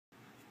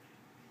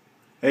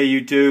Hey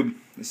YouTube,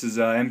 this is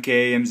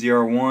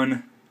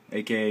MKMZR1,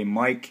 aka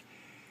Mike.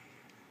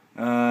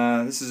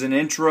 This is an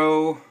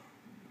intro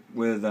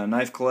with a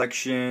knife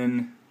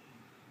collection,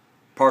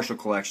 partial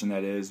collection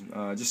that is,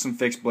 just some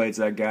fixed blades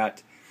I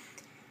got.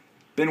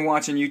 Been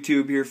watching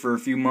YouTube here for a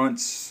few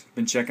months,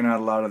 been checking out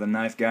a lot of the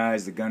knife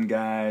guys, the gun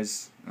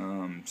guys,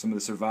 some of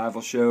the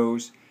survival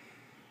shows.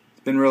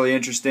 It's been really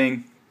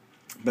interesting,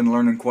 been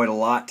learning quite a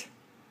lot.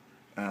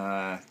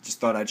 Just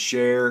thought I'd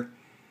share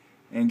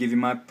and give you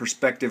my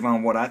perspective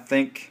on what I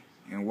think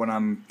and what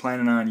I'm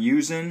planning on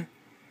using,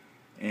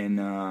 and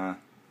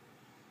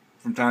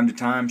from time to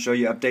time show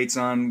you updates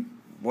on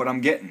what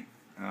I'm getting.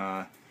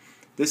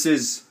 This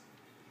is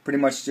pretty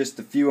much just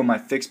a few of my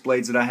fixed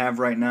blades that I have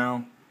right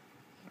now.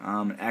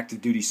 I'm an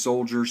active duty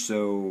soldier,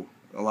 so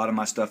a lot of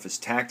my stuff is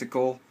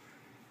tactical.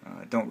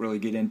 Don't really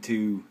get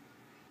into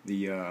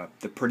the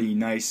pretty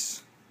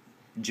nice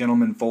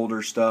gentleman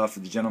folder stuff,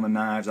 the gentleman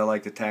knives. I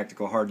like the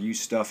tactical hard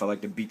use stuff. I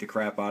like to beat the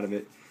crap out of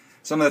it.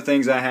 Some of the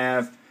things I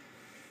have,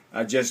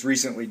 I just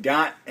recently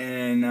got,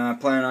 and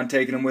plan on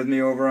taking them with me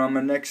over on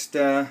my next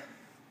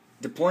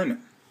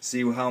deployment.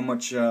 See how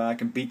much I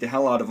can beat the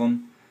hell out of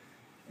them,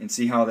 and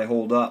see how they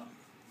hold up.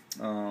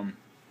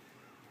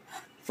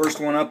 First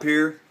one up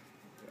here,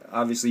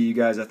 obviously you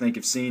guys I think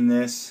have seen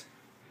this.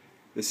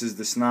 This is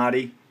the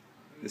Snody.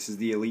 This is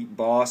the Elite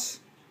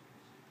Boss.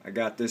 I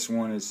got this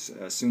one as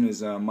soon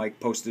as Mike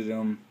posted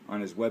them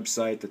on his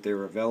website that they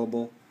were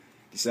available.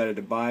 Decided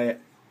to buy it.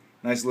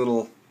 Nice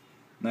little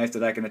knife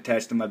that I can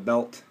attach to my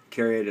belt,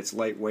 carry it. It's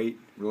lightweight,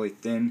 really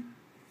thin,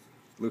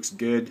 looks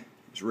good,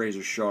 it's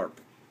razor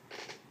sharp.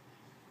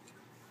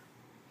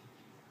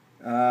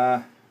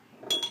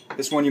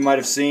 This one you might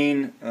have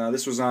seen.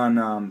 This was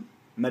on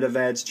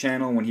Medivad's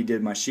channel when he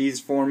did my sheaths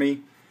for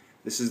me.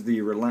 This is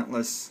the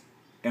Relentless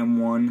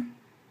M1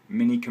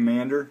 Mini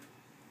Commander.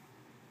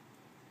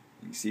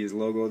 You can see his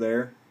logo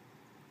there.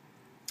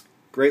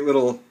 Great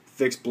little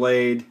fixed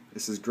blade.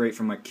 This is great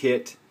for my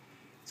kit.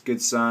 It's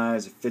good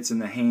size, it fits in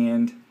the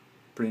hand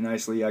pretty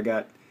nicely. I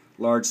got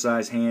large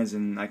size hands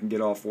and I can get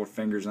all 4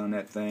 fingers on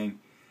that thing.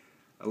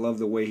 I love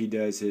the way he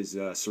does his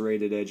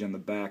serrated edge on the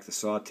back, the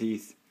saw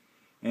teeth,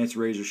 and it's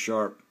razor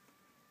sharp.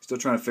 Still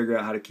trying to figure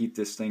out how to keep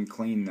this thing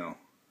clean though.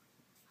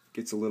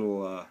 Gets a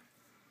little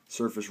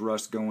surface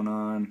rust going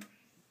on,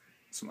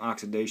 some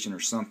oxidation or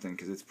something,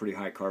 because it's pretty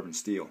high carbon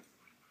steel.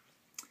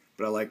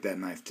 But I like that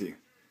knife too.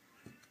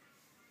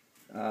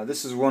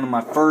 This is one of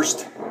my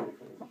first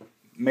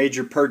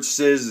major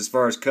purchases as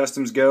far as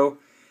customs go.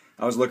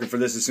 I was looking for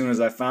this as soon as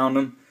I found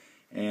them,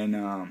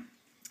 and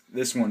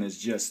this one is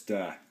just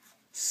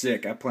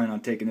sick. I plan on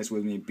taking this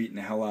with me and beating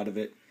the hell out of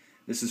it.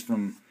 This is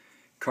from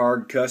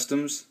Card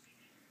Customs.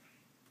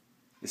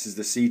 This is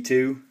the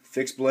C2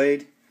 fixed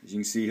blade. As you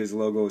can see, his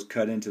logo is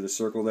cut into the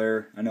circle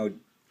there. I know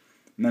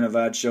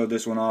Medivad showed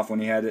this one off when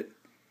he had it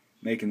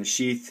making the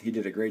sheath. He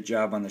did a great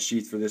job on the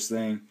sheath for this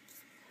thing.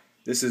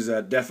 This is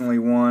definitely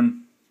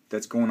one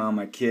that's going on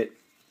my kit.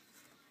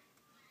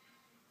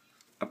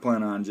 I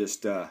plan on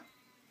just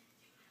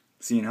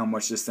seeing how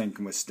much this thing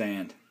can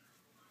withstand.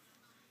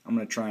 I'm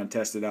going to try and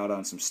test it out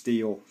on some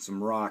steel,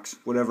 some rocks,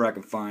 whatever I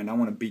can find. I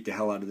want to beat the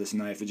hell out of this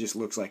knife. It just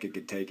looks like it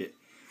could take it.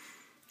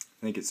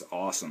 I think it's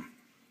awesome.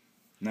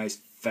 Nice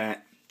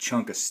fat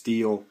chunk of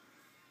steel.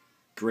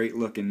 Great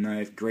looking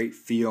knife. Great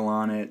feel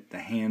on it. The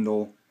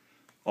handle.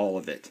 All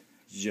of it.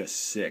 Just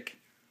sick.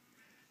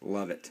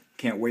 Love it.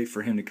 Can't wait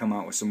for him to come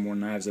out with some more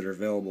knives that are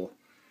available.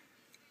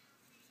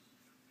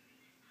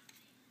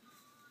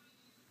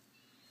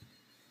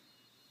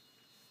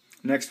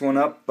 Next one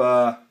up,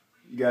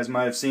 you guys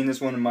might have seen this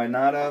one and might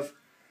not have.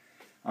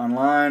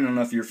 Online, I don't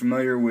know if you're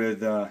familiar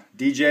with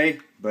DJ,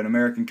 but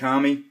American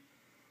Commie.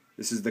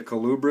 This is the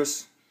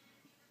Colubris.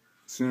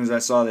 As soon as I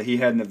saw that he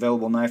had an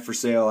available knife for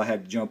sale, I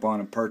had to jump on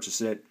and purchase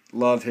it.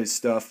 Love his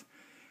stuff.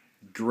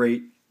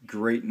 Great,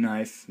 great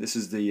knife. This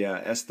is the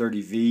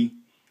S30V.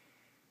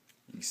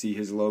 You see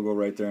his logo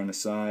right there on the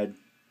side.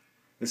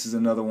 This is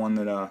another one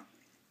that I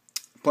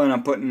plan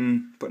on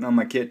putting on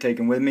my kit,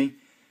 taking with me.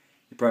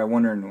 You're probably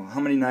wondering, well, how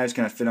many knives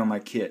can I fit on my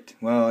kit?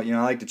 Well, you know,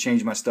 I like to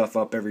change my stuff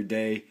up every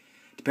day,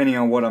 depending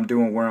on what I'm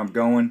doing, where I'm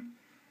going.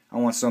 I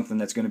want something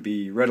that's going to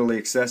be readily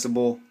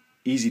accessible,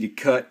 easy to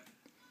cut,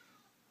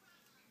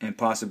 and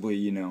possibly,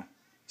 you know,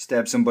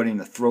 stab somebody in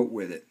the throat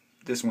with it.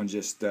 This one's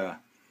just a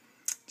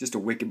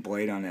wicked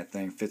blade on that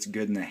thing. Fits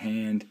good in the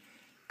hand.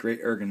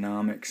 Great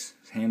ergonomics.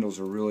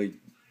 Handles are really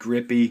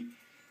grippy.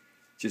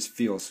 Just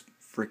feels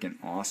freaking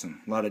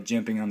awesome. A lot of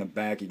jimping on the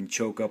back. You can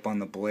choke up on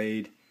the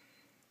blade.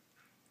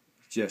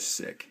 Just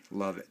sick.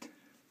 Love it.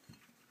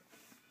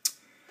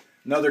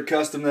 Another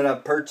custom that I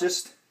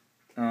purchased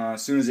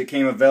as soon as it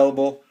came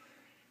available,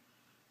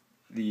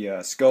 the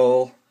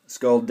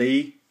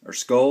SNO-DEE, or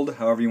Skuld,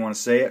 however you want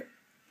to say it,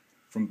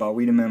 from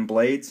Wiedemann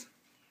Blades.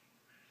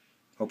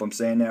 Hope I'm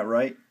saying that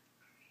right.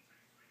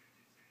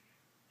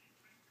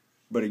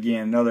 But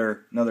again,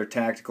 another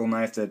tactical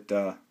knife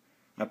that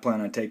I plan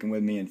on taking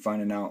with me and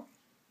finding out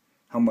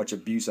how much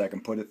abuse I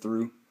can put it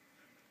through.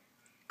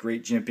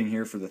 Great jimping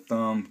here for the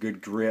thumb,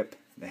 good grip.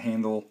 The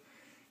handle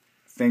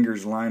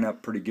fingers line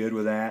up pretty good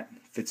with that.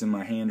 Fits in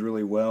my hand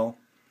really well.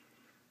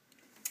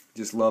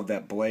 Just love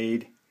that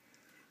blade.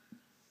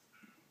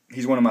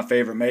 He's one of my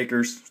favorite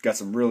makers. He's got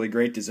some really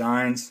great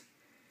designs.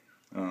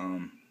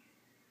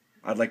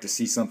 I'd like to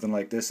see something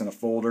like this in a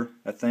folder,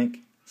 I think.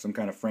 Some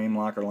kind of frame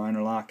lock or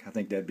liner lock. I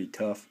think that'd be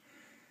tough.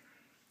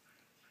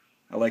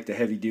 I like the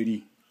heavy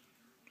duty,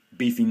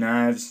 beefy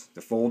knives,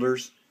 the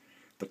folders.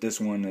 But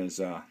this one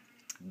is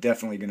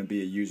definitely going to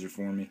be a user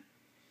for me.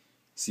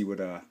 See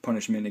what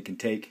punishment it can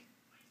take.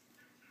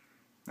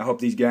 I hope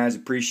these guys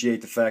appreciate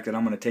the fact that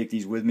I'm going to take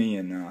these with me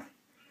and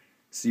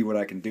see what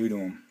I can do to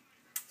them.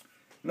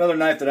 Another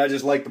knife that I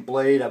just like the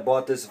blade. I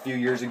bought this a few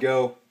years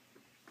ago.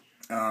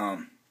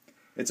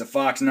 It's a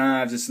Fox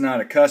Knives. It's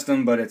not a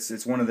custom, but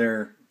it's one of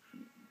their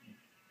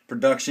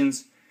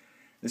productions.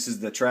 This is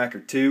the Tracker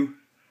 2.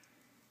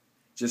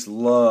 Just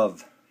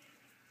love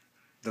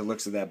the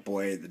looks of that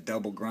blade. The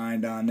double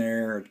grind on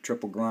there, or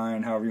triple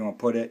grind, however you want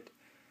to put it.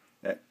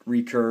 That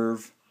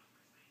recurve.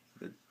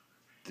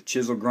 The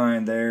chisel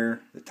grind there.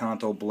 The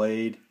Tonto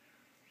blade.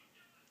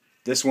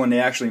 This one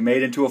they actually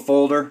made into a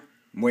folder.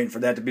 I'm waiting for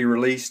that to be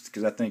released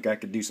because I think I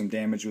could do some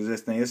damage with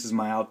this thing. This is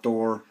my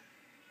outdoor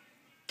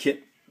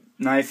kit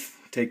knife.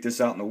 Take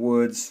this out in the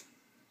woods.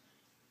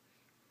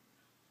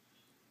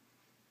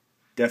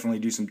 Definitely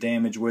do some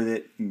damage with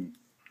it.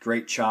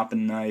 Great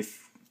chopping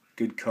knife.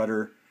 Good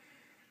cutter.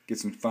 Get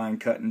some fine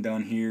cutting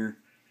done here.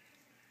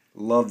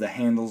 Love the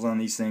handles on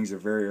these things. They're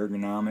very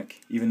ergonomic.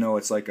 Even though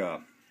it's like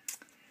a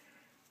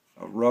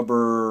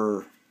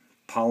rubber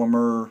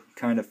polymer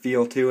kind of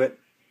feel to it.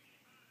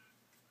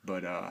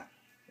 But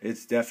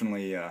it's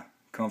definitely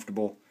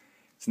comfortable.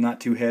 It's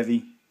not too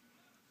heavy.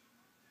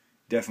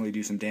 Definitely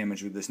do some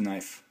damage with this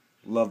knife.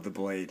 Love the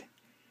blade.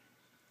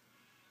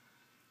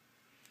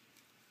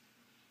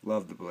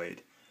 Love the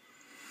blade.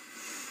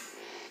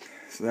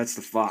 So that's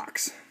the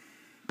Fox.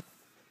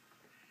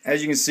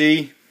 As you can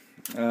see,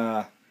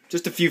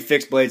 just a few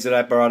fixed blades that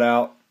I brought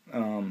out.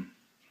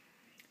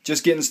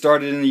 Just getting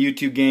started in the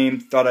YouTube game.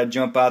 Thought I'd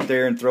jump out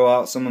there and throw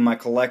out some of my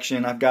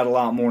collection. I've got a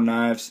lot more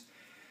knives.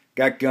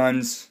 Got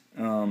guns.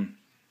 The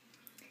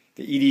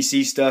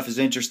EDC stuff is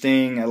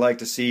interesting. I like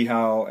to see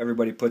how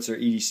everybody puts their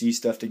EDC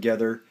stuff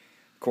together.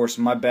 Of course,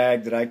 my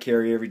bag that I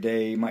carry every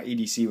day, my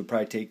EDC would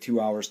probably take 2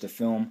 hours to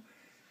film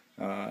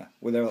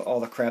with all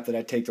the crap that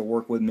I take to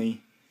work with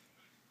me,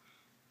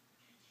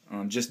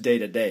 just day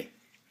to day.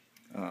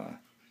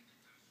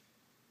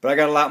 But I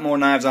got a lot more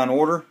knives on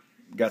order.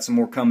 Got some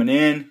more coming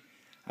in.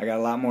 I got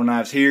a lot more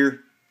knives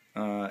here.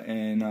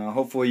 And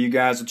hopefully you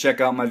guys will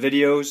check out my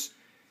videos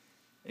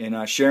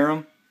and share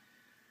them.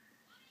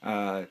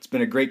 It's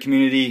been a great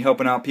community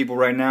helping out people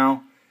right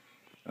now.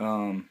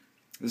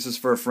 This is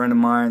for a friend of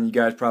mine. You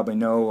guys probably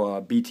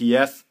know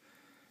BTF.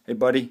 Hey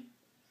buddy,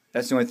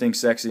 that's the only thing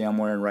sexy I'm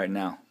wearing right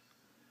now.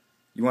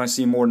 You want to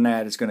see more than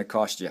that, it's going to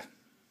cost you.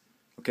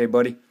 Okay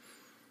buddy?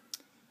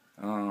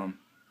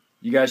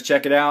 You guys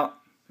check it out.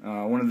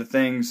 One of the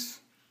things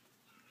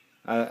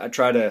I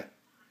try to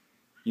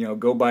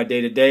go by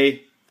day to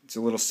day. It's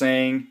a little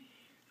saying,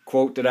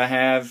 quote that I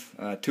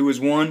have. 2 is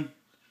 1,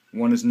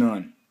 1 is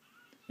none.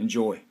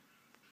 Enjoy.